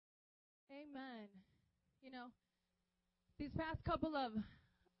Amen. You know, these past couple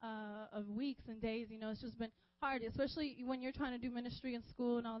of weeks and days, it's just been hard, especially when you're trying to do ministry in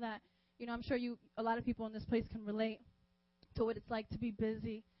school and all that. I'm sure a lot of people in this place can relate to what it's like to be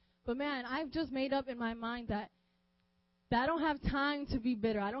busy. But man, I've just made up in my mind that I don't have time to be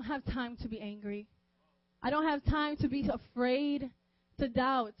bitter. I don't have time to be angry. I don't have time to be afraid, to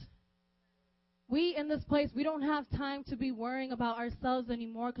doubt. We in this place, we don't have time to be worrying about ourselves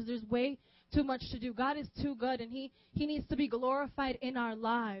anymore because there's way too much to do. God is too good, and He needs to be glorified in our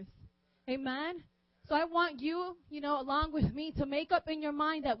lives. Amen? So I want you, along with me, to make up in your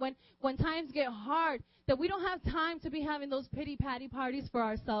mind that when times get hard, that we don't have time to be having those pity-patty parties for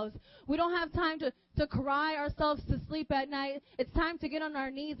ourselves. We don't have time to cry ourselves to sleep at night. It's time to get on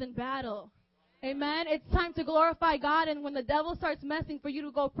our knees and battle. Amen. It's time to glorify God, and when the devil starts messing, for you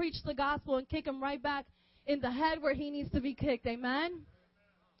to go preach the gospel and kick him right back in the head where he needs to be kicked. Amen.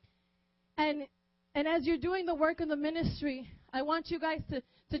 And as you're doing the work in the ministry, I want you guys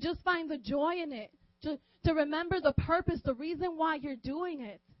to just find the joy in it, to remember the purpose, the reason why you're doing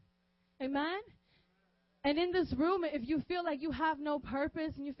it. Amen. And in this room, if you feel like you have no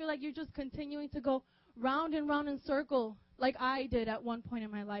purpose and you feel like you're just continuing to go round and round in circle, like I did at one point in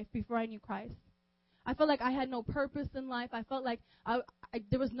my life before I knew Christ. I felt like I had no purpose in life. I felt like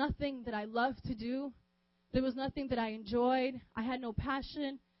there was nothing that I loved to do. There was nothing that I enjoyed. I had no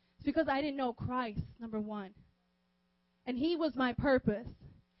passion. It's because I didn't know Christ, number one. And He was my purpose.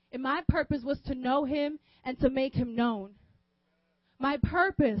 And my purpose was to know Him and to make Him known. My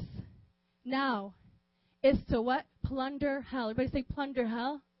purpose now is to what? Plunder hell. Everybody say plunder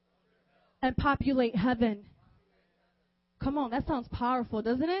hell. And populate heaven. Come on, that sounds powerful,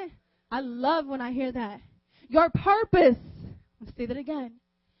 doesn't it? I love when I hear that. Your purpose, let's say that again,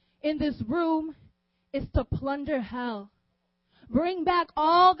 in this room is to plunder hell. Bring back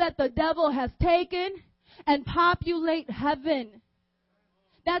all that the devil has taken and populate heaven.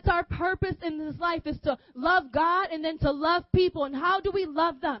 That's our purpose in this life, is to love God and then to love people. And how do we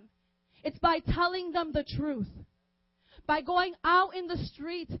love them? It's by telling them the truth. By going out in the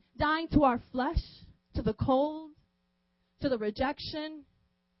street, dying to our flesh, to the cold, to the rejection,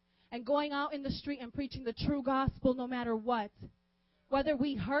 and going out in the street and preaching the true gospel no matter what. Whether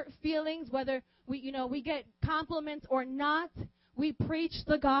we hurt feelings, whether we get compliments or not, we preach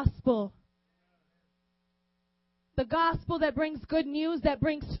the gospel. The gospel that brings good news, that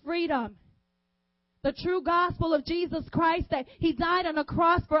brings freedom. The true gospel of Jesus Christ, that He died on a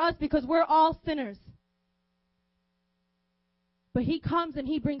cross for us because we're all sinners. But He comes and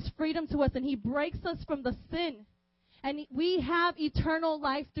He brings freedom to us, and He breaks us from the sin. And we have eternal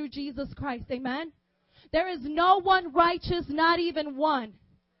life through Jesus Christ. Amen? There is no one righteous, not even one.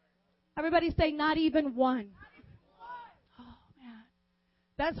 Everybody say, not even one. Oh, man.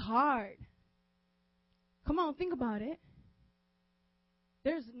 That's hard. Come on, think about it.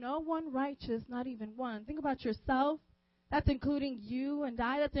 There's no one righteous, not even one. Think about yourself. That's including you and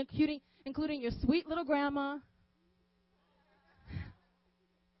I. That's including your sweet little grandma.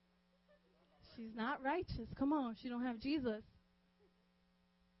 She's not righteous. Come on, she don't have Jesus.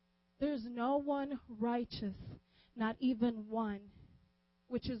 There's no one righteous, not even one,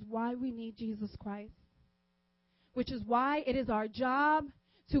 which is why we need Jesus Christ, which is why it is our job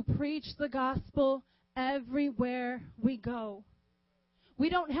to preach the gospel everywhere we go. We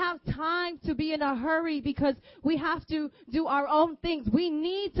don't have time to be in a hurry because we have to do our own things. We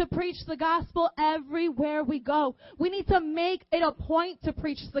need to preach the gospel everywhere we go. We need to make it a point to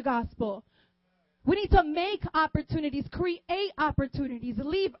preach the gospel. We need to make opportunities, create opportunities.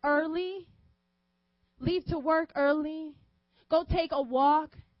 Leave early. Leave to work early. Go take a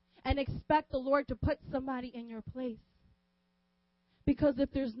walk and expect the Lord to put somebody in your place. Because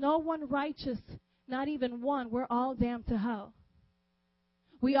if there's no one righteous, not even one, we're all damned to hell.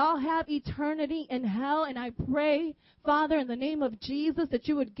 We all have eternity in hell, and I pray, Father, in the name of Jesus, that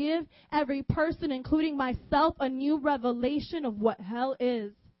you would give every person, including myself, a new revelation of what hell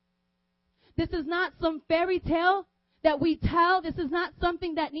is. This is not some fairy tale that we tell. This is not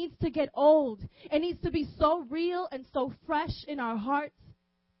something that needs to get old. It needs to be so real and so fresh in our hearts.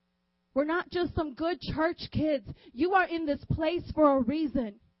 We're not just some good church kids. You are in this place for a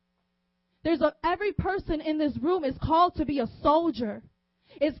reason. Every person in this room is called to be a soldier.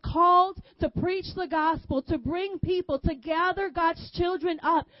 Is called to preach the gospel, to bring people, to gather God's children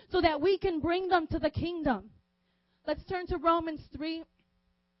up so that we can bring them to the kingdom. Let's turn to Romans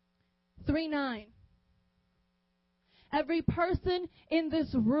 3:9. Every person in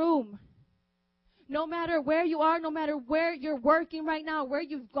this room, no matter where you are, no matter where you're working right now, where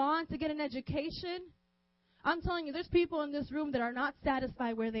you've gone to get an education, I'm telling you, there's people in this room that are not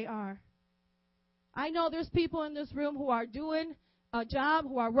satisfied where they are. I know there's people in this room who are doing a job,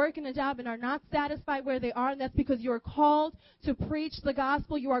 who are working a job and are not satisfied where they are, and that's because you are called to preach the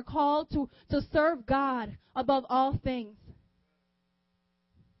gospel. You are called to serve God above all things.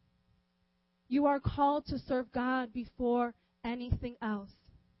 You are called to serve God before anything else.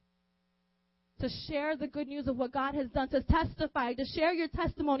 To share the good news of what God has done, to testify, to share your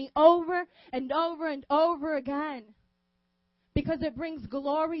testimony over and over and over again. Because it brings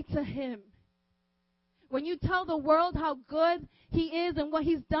glory to Him. When you tell the world how good He is and what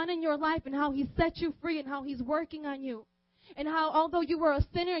He's done in your life and how He set you free and how He's working on you. And how although you were a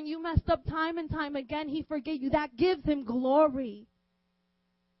sinner and you messed up time and time again, He forgave you. That gives Him glory.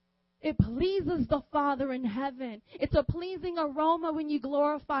 It pleases the Father in heaven. It's a pleasing aroma when you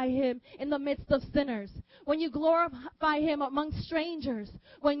glorify Him in the midst of sinners. When you glorify Him among strangers.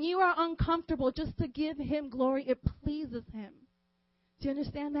 When you are uncomfortable just to give Him glory, it pleases Him. Do you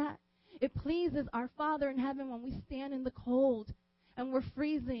understand that? It pleases our Father in heaven when we stand in the cold and we're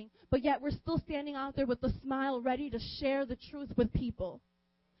freezing, but yet we're still standing out there with a smile ready to share the truth with people.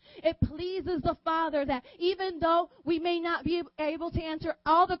 It pleases the Father that even though we may not be able to answer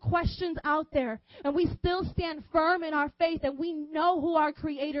all the questions out there, and we still stand firm in our faith and we know who our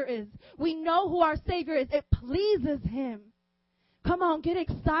Creator is, we know who our Savior is, it pleases Him. Come on, get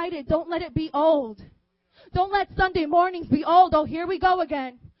excited. Don't let it be old. Don't let Sunday mornings be old. Oh, here we go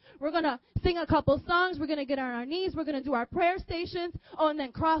again. We're going to sing a couple songs. We're going to get on our knees. We're going to do our prayer stations. Oh, and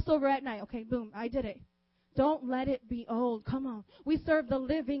then cross over at night. Okay, boom, I did it. Don't let it be old. Come on. We serve the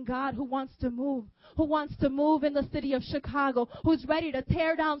living God who wants to move in the city of Chicago, who's ready to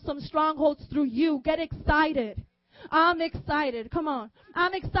tear down some strongholds through you. Get excited. I'm excited. Come on.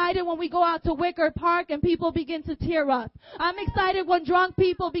 I'm excited when we go out to Wicker Park and people begin to tear up. I'm excited when drunk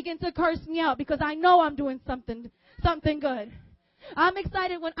people begin to curse me out because I know I'm doing something good. I'm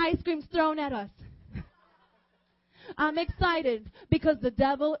excited when ice cream's thrown at us. I'm excited because the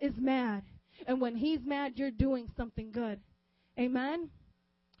devil is mad. And when he's mad, you're doing something good. Amen?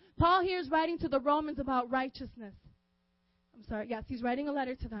 Paul here is writing to the Romans about righteousness. Yes, he's writing a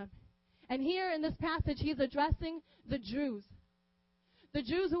letter to them. And here in this passage, he's addressing the Jews. The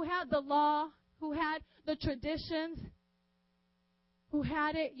Jews who had the law, who had the traditions, who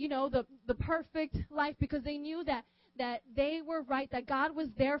had it, the perfect life because they knew that they were right, that God was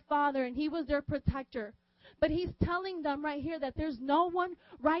their Father and He was their protector. But he's telling them right here that there's no one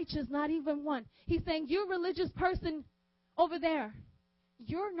righteous, not even one. He's saying, you religious person over there,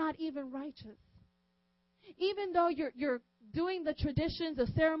 you're not even righteous. Even though you're doing the traditions, the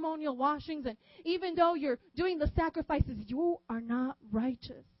ceremonial washings, and even though you're doing the sacrifices, you are not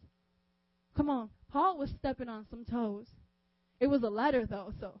righteous. Come on. Paul was stepping on some toes. It was a letter,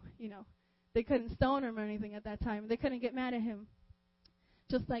 though, so, they couldn't stone him or anything at that time. They couldn't get mad at him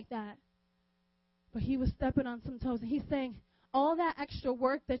just like that. But he was stepping on some toes. And he's saying, all that extra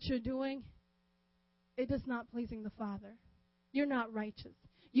work that you're doing, it is not pleasing the Father. You're not righteous.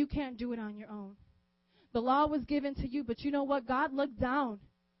 You can't do it on your own. The law was given to you, but you know what? God looked down,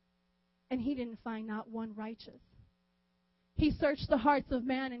 and He didn't find not one righteous. He searched the hearts of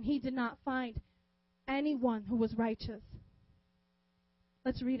man, and He did not find anyone who was righteous.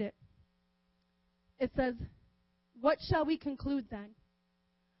 Let's read it. It says, what shall we conclude then?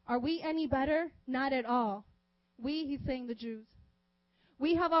 Are we any better? Not at all. We, he's saying the Jews.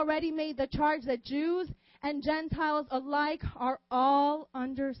 We have already made the charge that Jews and Gentiles alike are all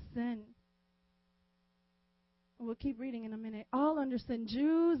under sin. We'll keep reading in a minute. All under sin.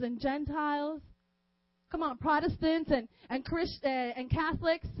 Jews and Gentiles. Come on, Protestants and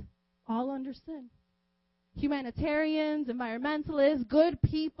Catholics. All under sin. Humanitarians, environmentalists, good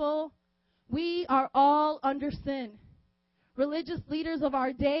people. We are all under sin. Religious leaders of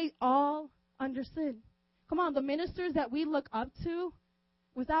our day, all under sin. Come on, the ministers that we look up to,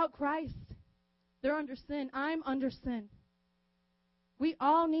 without Christ, they're under sin. I'm under sin. We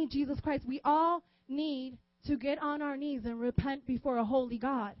all need Jesus Christ. We all need to get on our knees and repent before a holy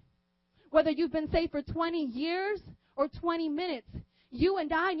God. Whether you've been saved for 20 years or 20 minutes, you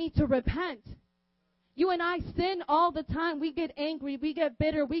and I need to repent. You and I sin all the time. We get angry, we get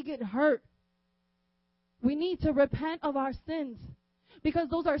bitter, we get hurt. We need to repent of our sins because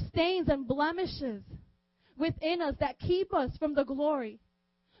those are stains and blemishes within us that keep us from the glory.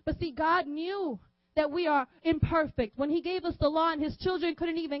 But see, God knew that we are imperfect. When He gave us the law and His children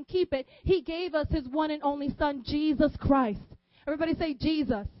couldn't even keep it, He gave us His one and only Son, Jesus Christ. Everybody say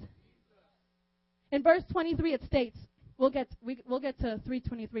Jesus. In verse 23 it states, we'll get to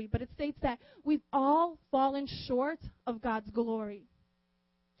 3:23, but it states that we've all fallen short of God's glory.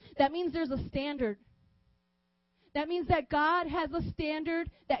 That means there's a standard. That means that God has a standard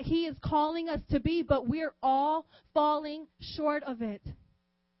that He is calling us to be, but we're all falling short of it.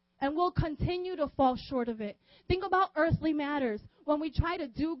 And we'll continue to fall short of it. Think about earthly matters. When we try to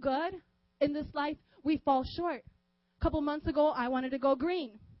do good in this life, we fall short. A couple months ago, I wanted to go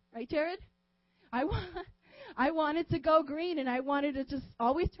green. Right, Jared? I wanted to go green, and I wanted to just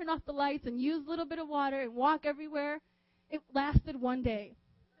always turn off the lights and use a little bit of water and walk everywhere. It lasted one day.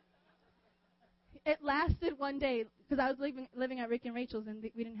 It lasted one day because I was living at Rick and Rachel's, and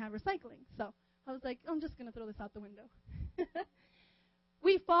we didn't have recycling. So I was like, I'm just going to throw this out the window.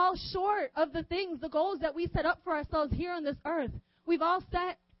 We fall short of the things, the goals that we set up for ourselves here on this earth. We've all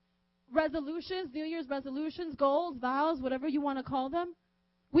set resolutions, New Year's resolutions, goals, vows, whatever you want to call them.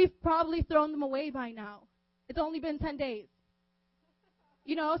 We've probably thrown them away by now. It's only been 10 days.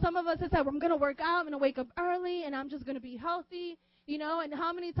 You know, some of us have said, well, I'm going to work out, I'm going to wake up early, and I'm just going to be healthy. You know, and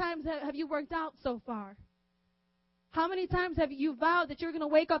how many times have you worked out so far? How many times have you vowed that you're going to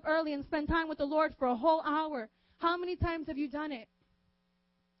wake up early and spend time with the Lord for a whole hour? How many times have you done it?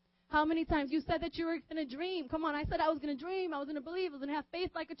 How many times? You said that you were going to dream. Come on, I said I was going to dream. I was going to believe. I was going to have faith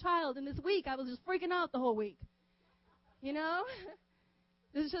like a child. And this week, I was just freaking out the whole week. You know?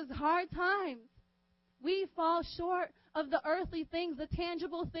 This is just hard times. We fall short of the earthly things, the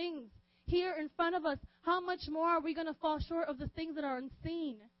tangible things here in front of us. How much more are we going to fall short of the things that are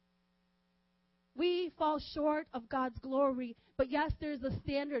unseen? We fall short of God's glory. But yes, there's a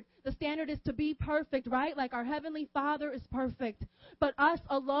standard. The standard is to be perfect, right? Like our Heavenly Father is perfect. But us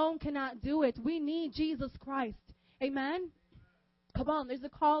alone cannot do it. We need Jesus Christ. Amen? Come on, there's a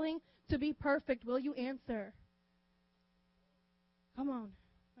calling to be perfect. Will you answer? Come on.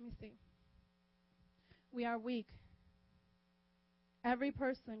 Let me see. We are weak. Every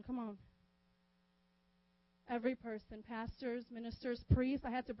person, come on. Every person, pastors, ministers, priests.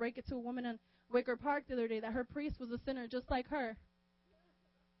 I had to break it to a woman in Wicker Park the other day that her priest was a sinner just like her.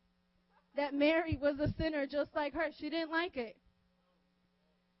 That Mary was a sinner just like her. She didn't like it.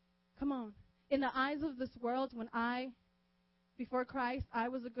 Come on. In the eyes of this world, before Christ, I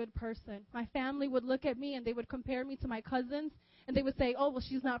was a good person. My family would look at me and they would compare me to my cousins, and they would say, oh, well,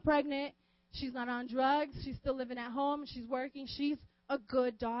 she's not pregnant. She's not on drugs. She's still living at home. She's working. She's a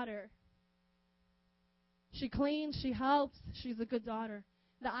good daughter. She cleans. She helps. She's a good daughter.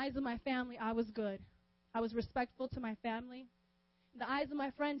 In the eyes of my family, I was good. I was respectful to my family. In the eyes of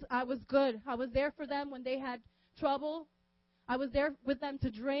my friends, I was good. I was there for them when they had trouble. I was there with them to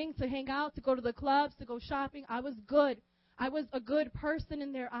drink, to hang out, to go to the clubs, to go shopping. I was good. I was a good person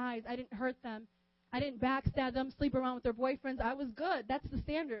in their eyes. I didn't hurt them. I didn't backstab them, sleep around with their boyfriends. I was good. That's the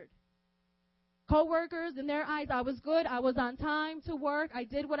standard. Co-workers, in their eyes, I was good. I was on time to work. I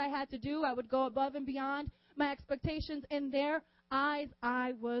did what I had to do. I would go above and beyond my expectations. In their eyes,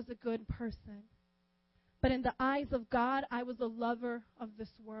 I was a good person. But in the eyes of God, I was a lover of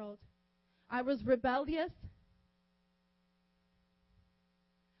this world. I was rebellious.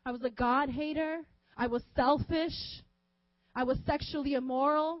 I was a God hater. I was selfish. I was sexually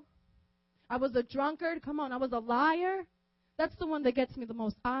immoral. I was a drunkard. Come on, I was a liar. That's the one that gets me the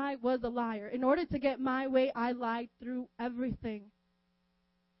most. I was a liar. In order to get my way, I lied through everything.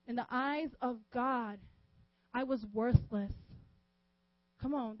 In the eyes of God, I was worthless.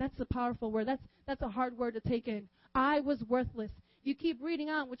 Come on, that's a powerful word. That's a hard word to take in. I was worthless. You keep reading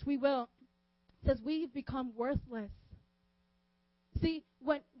on, which we will. It says we've become worthless. See,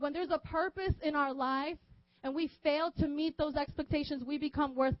 when there's a purpose in our life and we fail to meet those expectations, we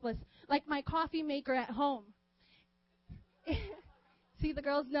become worthless. Like my coffee maker at home. See, the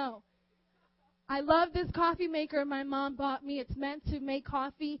girls know. I love this coffee maker my mom bought me. It's meant to make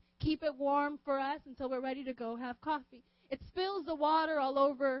coffee, keep it warm for us until we're ready to go have coffee. It spills the water all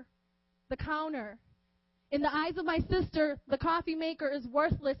over the counter. In the eyes of my sister, the coffee maker is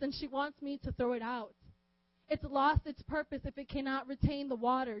worthless and she wants me to throw it out. It's lost its purpose if it cannot retain the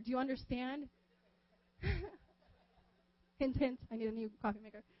water. Do you understand? Hint, hint, I need a new coffee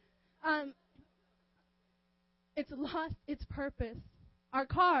maker. It's lost its purpose. Our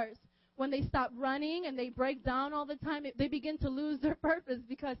cars, when they stop running and they break down all the time, they begin to lose their purpose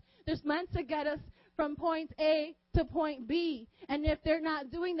because they're meant to get us from point A to point B. And if they're not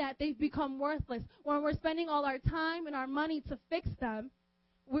doing that, they've become worthless. When we're spending all our time and our money to fix them,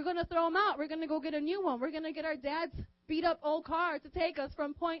 we're going to throw them out. We're going to go get a new one. We're going to get our dad's beat-up old car to take us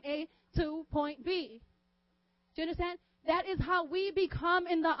from point A to point B. Do you understand? That is how we become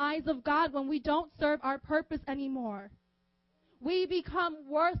in the eyes of God when we don't serve our purpose anymore. We become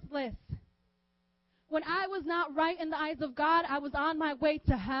worthless. When I was not right in the eyes of God, I was on my way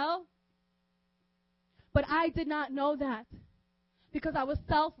to hell. But I did not know that because I was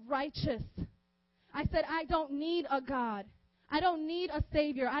self-righteous. I said, I don't need a God. I don't need a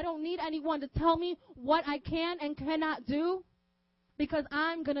Savior. I don't need anyone to tell me what I can and cannot do because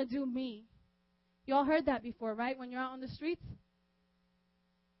I'm going to do me. You all heard that before, right? When you're out on the streets?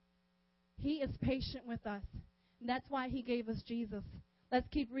 He is patient with us. And that's why he gave us Jesus. Let's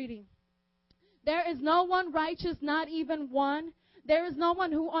keep reading. There is no one righteous, not even one. There is no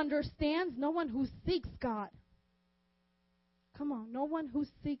one who understands, no one who seeks God. Come on, no one who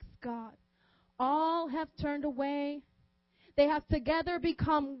seeks God. All have turned away. They have together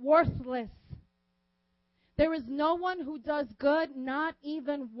become worthless. There is no one who does good, not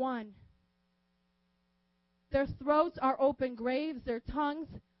even one. Their throats are open graves. Their tongues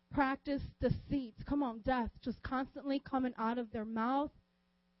practice deceit. Come on, death just constantly coming out of their mouth.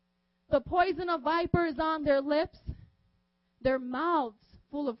 The poison of vipers on their lips. Their mouths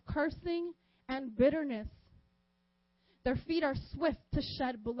full of cursing and bitterness. Their feet are swift to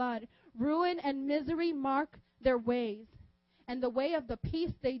shed blood. Ruin and misery mark their ways. And the way of the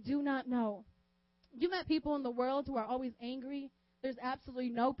peace they do not know. You met people in the world who are always angry. There's absolutely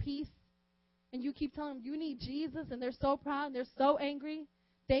no peace. And you keep telling them you need Jesus, and they're so proud and they're so angry.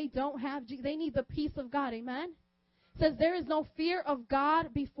 They don't have Jesus. They need the peace of God. Amen? It says there is no fear of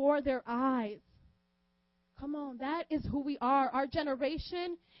God before their eyes. Come on, that is who we are. Our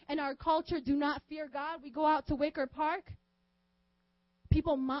generation and our culture do not fear God. We go out to Wicker Park.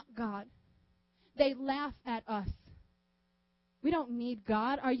 People mock God. They laugh at us. We don't need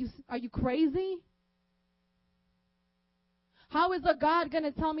God. Are you crazy? How is a God going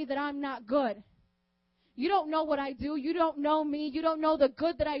to tell me that I'm not good? You don't know what I do. You don't know me. You don't know the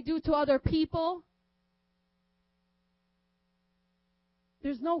good that I do to other people.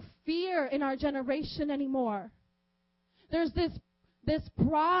 There's no fear in our generation anymore. There's this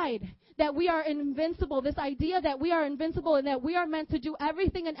pride that we are invincible, this idea that we are invincible and that we are meant to do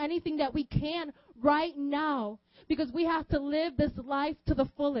everything and anything that we can right now because we have to live this life to the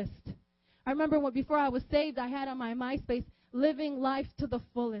fullest. I remember before I was saved, I had on my MySpace, living life to the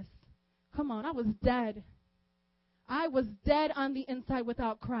fullest. Come on, I was dead. I was dead on the inside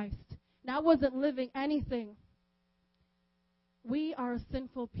without Christ. And I wasn't living anything. We are a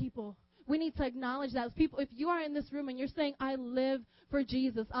sinful people. We need to acknowledge that. As people, if you are in this room and you're saying, I live for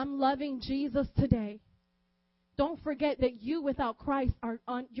Jesus, I'm loving Jesus today, don't forget that you without Christ,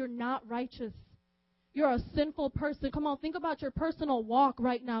 you're not righteous. You're a sinful person. Come on, think about your personal walk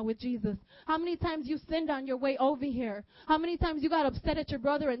right now with Jesus. How many times you sinned on your way over here? How many times you got upset at your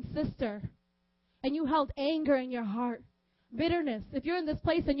brother and sister? And you held anger in your heart? Bitterness. If you're in this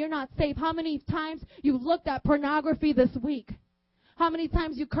place and you're not saved, how many times you looked at pornography this week? How many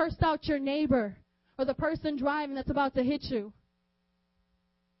times you cursed out your neighbor or the person driving that's about to hit you?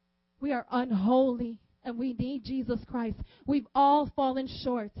 We are unholy and we need Jesus Christ. We've all fallen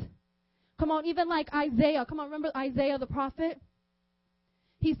short. Come on, even like Isaiah. Come on, remember Isaiah the prophet?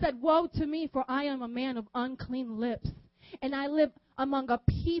 He said, woe to me, for I am a man of unclean lips, and I live among a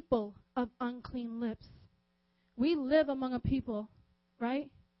people of unclean lips. We live among a people,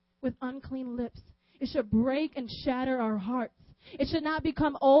 right, with unclean lips. It should break and shatter our hearts. It should not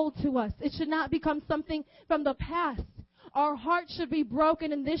become old to us. It should not become something from the past. Our hearts should be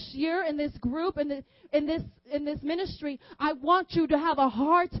broken in this year, in this group, in this ministry. I want you to have a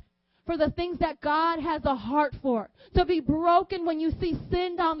heart for the things that God has a heart for. To be broken when you see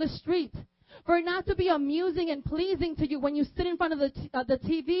sin down the street. For it not to be amusing and pleasing to you when you sit in front of the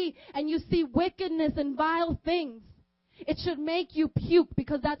TV and you see wickedness and vile things. It should make you puke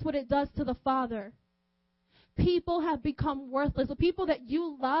because that's what it does to the Father. People have become worthless. The people that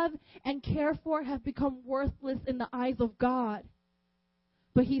you love and care for have become worthless in the eyes of God.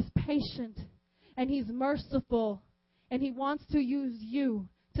 But He's patient and He's merciful and He wants to use you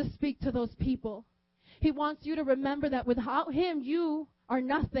to speak to those people. He wants you to remember that without Him, you are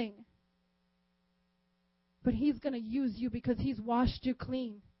nothing. But He's going to use you because He's washed you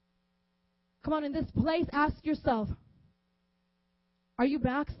clean. Come on, in this place, ask yourself, are you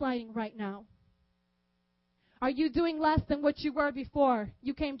backsliding right now? Are you doing less than what you were before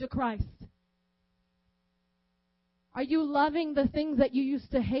you came to Christ? Are you loving the things that you used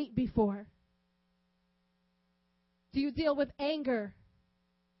to hate before? Do you deal with anger?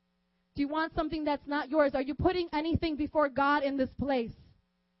 Do you want something that's not yours? Are you putting anything before God in this place?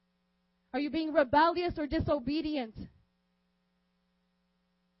 Are you being rebellious or disobedient?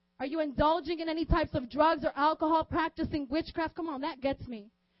 Are you indulging in any types of drugs or alcohol, practicing witchcraft? Come on, that gets me.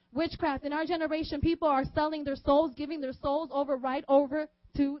 Witchcraft. In our generation, people are selling their souls, giving their souls right over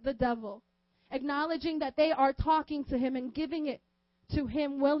to the devil, acknowledging that they are talking to him and giving it to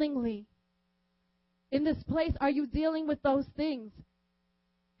him willingly. In this place, are you dealing with those things?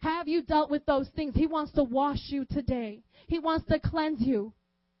 Have you dealt with those things? He wants to wash you today. He wants to cleanse you.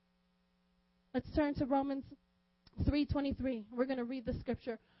 Let's turn to Romans 3:23. We're going to read the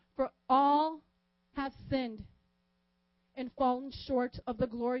scripture. For all have sinned and fallen short of the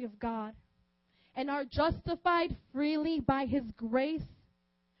glory of God, and are justified freely by His grace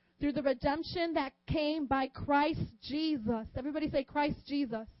through the redemption that came by Christ Jesus. Everybody say Christ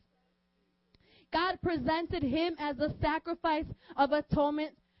Jesus. God presented Him as a sacrifice of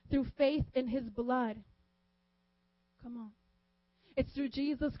atonement through faith in His blood. Come on. It's through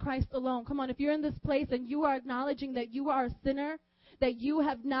Jesus Christ alone. Come on, if you're in this place and you are acknowledging that you are a sinner, that you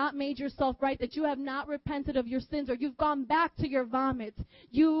have not made yourself right, that you have not repented of your sins, or you've gone back to your vomit,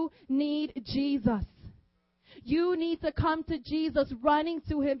 you need Jesus. You need to come to Jesus, running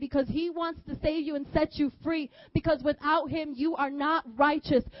to Him, because He wants to save you and set you free. Because without Him, you are not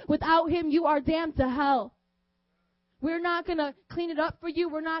righteous. Without Him, you are damned to hell. We're not going to clean it up for you.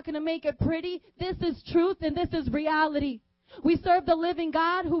 We're not going to make it pretty. This is truth and this is reality. We serve the living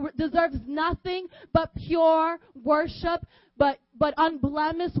God who deserves nothing but pure worship, but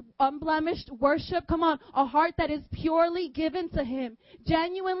unblemished worship. Come on, a heart that is purely given to Him,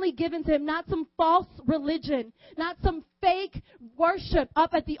 genuinely given to Him, not some false religion, not some fake worship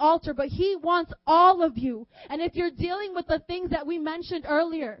up at the altar, but He wants all of you. And if you're dealing with the things that we mentioned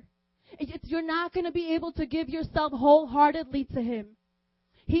earlier, you're not going to be able to give yourself wholeheartedly to Him.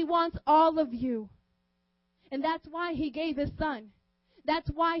 He wants all of you. And that's why He gave His Son. That's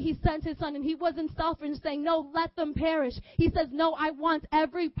why He sent His Son. And He wasn't selfish saying, no, let them perish. He says, no, I want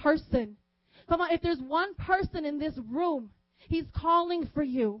every person. Come on, if there's one person in this room, He's calling for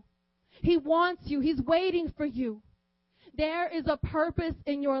you. He wants you. He's waiting for you. There is a purpose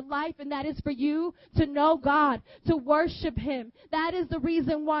in your life, and that is for you to know God, to worship Him. That is the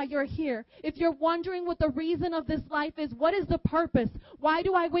reason why you're here. If you're wondering what the reason of this life is, what is the purpose? Why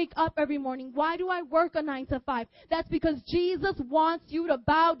do I wake up every morning? Why do I work a 9 to 5? That's because Jesus wants you to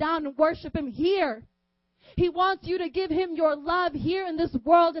bow down and worship Him here. He wants you to give Him your love here in this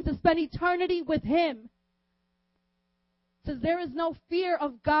world and to spend eternity with Him. It says there is no fear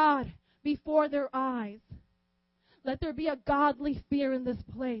of God before their eyes. Let there be a godly fear in this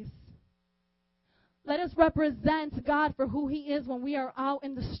place. Let us represent God for who He is when we are out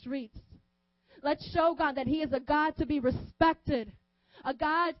in the streets. Let's show God that He is a God to be respected, a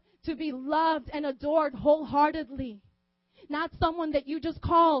God to be loved and adored wholeheartedly. Not someone that you just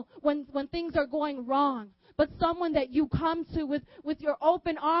call when things are going wrong, but someone that you come to with your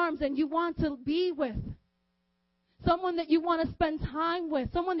open arms and you want to be with. Someone that you want to spend time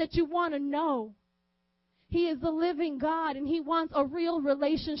with, someone that you want to know. He is the living God, and He wants a real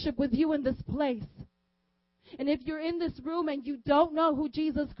relationship with you in this place. And if you're in this room and you don't know who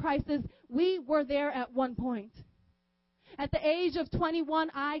Jesus Christ is, we were there at one point. At the age of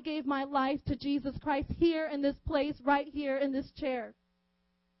 21, I gave my life to Jesus Christ here in this place, right here in this chair.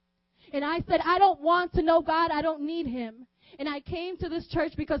 And I said, I don't want to know God. I don't need Him. And I came to this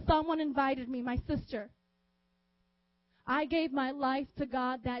church because someone invited me, my sister. I gave my life to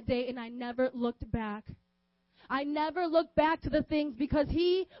God that day, and I never looked back. I never looked back to the things because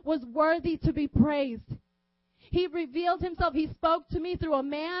He was worthy to be praised. He revealed Himself. He spoke to me through a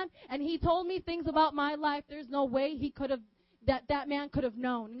man, and He told me things about my life. There's no way He could have, that man could have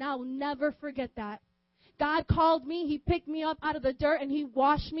known. And I will never forget that. God called me. He picked me up out of the dirt, and He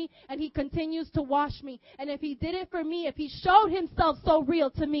washed me, and He continues to wash me. And if He did it for me, if He showed Himself so real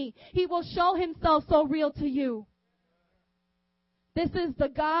to me, He will show Himself so real to you. This is the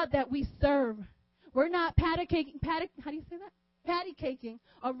God that we serve. We're not patty caking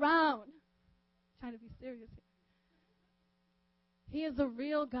around. I'm trying to be serious here. He is a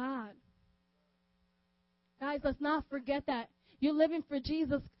real God. Guys, let's not forget that. You're living for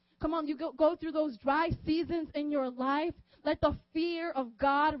Jesus. Come on, you go through those dry seasons in your life. Let the fear of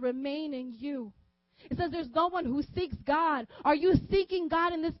God remain in you. It says there's no one who seeks God. Are you seeking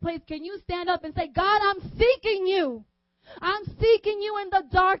God in this place? Can you stand up and say, God, I'm seeking you. I'm seeking you in the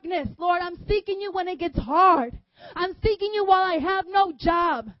darkness, Lord. I'm seeking you when it gets hard. I'm seeking you while I have no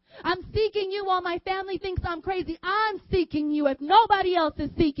job. I'm seeking you while my family thinks I'm crazy. I'm seeking you. If nobody else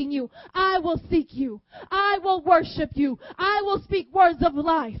is seeking you, I will seek you. I will worship you. I will speak words of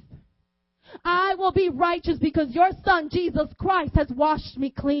life. I will be righteous because your Son, Jesus Christ, has washed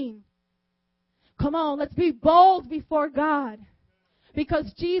me clean. Come on, let's be bold before God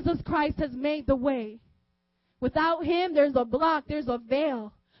because Jesus Christ has made the way. Without Him, there's a block, there's a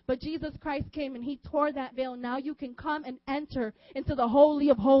veil. But Jesus Christ came and He tore that veil. Now you can come and enter into the Holy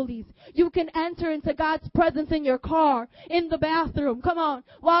of Holies. You can enter into God's presence in your car, in the bathroom. Come on,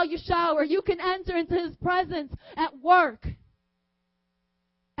 while you shower. You can enter into His presence at work.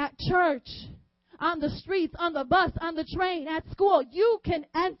 at church, on the streets, on the bus, on the train, at school. You can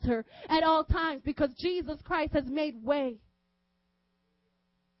enter at all times because Jesus Christ has made way.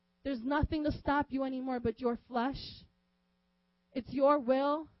 There's nothing to stop you anymore but your flesh. It's your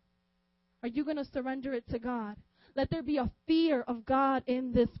will. Are you going to surrender it to God? Let there be a fear of God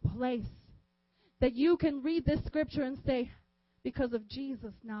in this place. That you can read this scripture and say, because of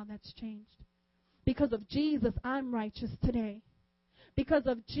Jesus, now that's changed. Because of Jesus, I'm righteous today. Because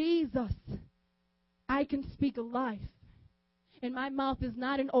of Jesus, I can speak life. And my mouth is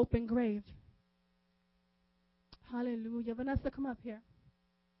not an open grave. Hallelujah. Vanessa, come up here.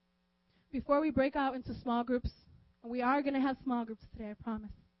 Before we break out into small groups, and we are going to have small groups today, I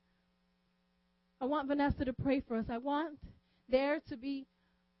promise. I want Vanessa to pray for us. I want there to be,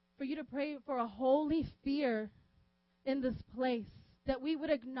 for you to pray for a holy fear in this place, that we would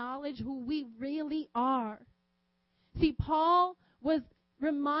acknowledge who we really are. See, Paul was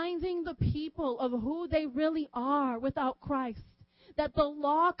reminding the people of who they really are without Christ, that the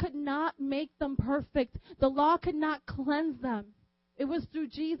law could not make them perfect. The law could not cleanse them. It was through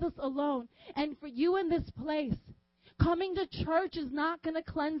Jesus alone. And for you in this place, coming to church is not going to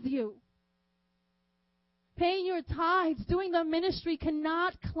cleanse you. Paying your tithes, doing the ministry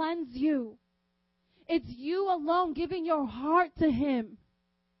cannot cleanse you. It's you alone giving your heart to Him.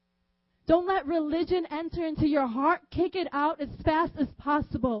 Don't let religion enter into your heart. Kick it out as fast as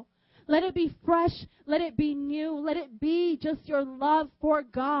possible. Let it be fresh. Let it be new. Let it be just your love for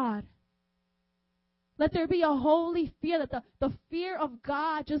God. Let there be a holy fear, that the fear of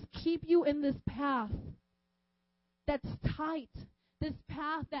God just keep you in this path that's tight, this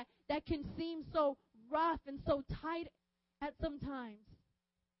path that can seem so rough and so tight at some times.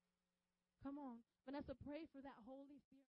 Come on, Vanessa, pray for that holy fear.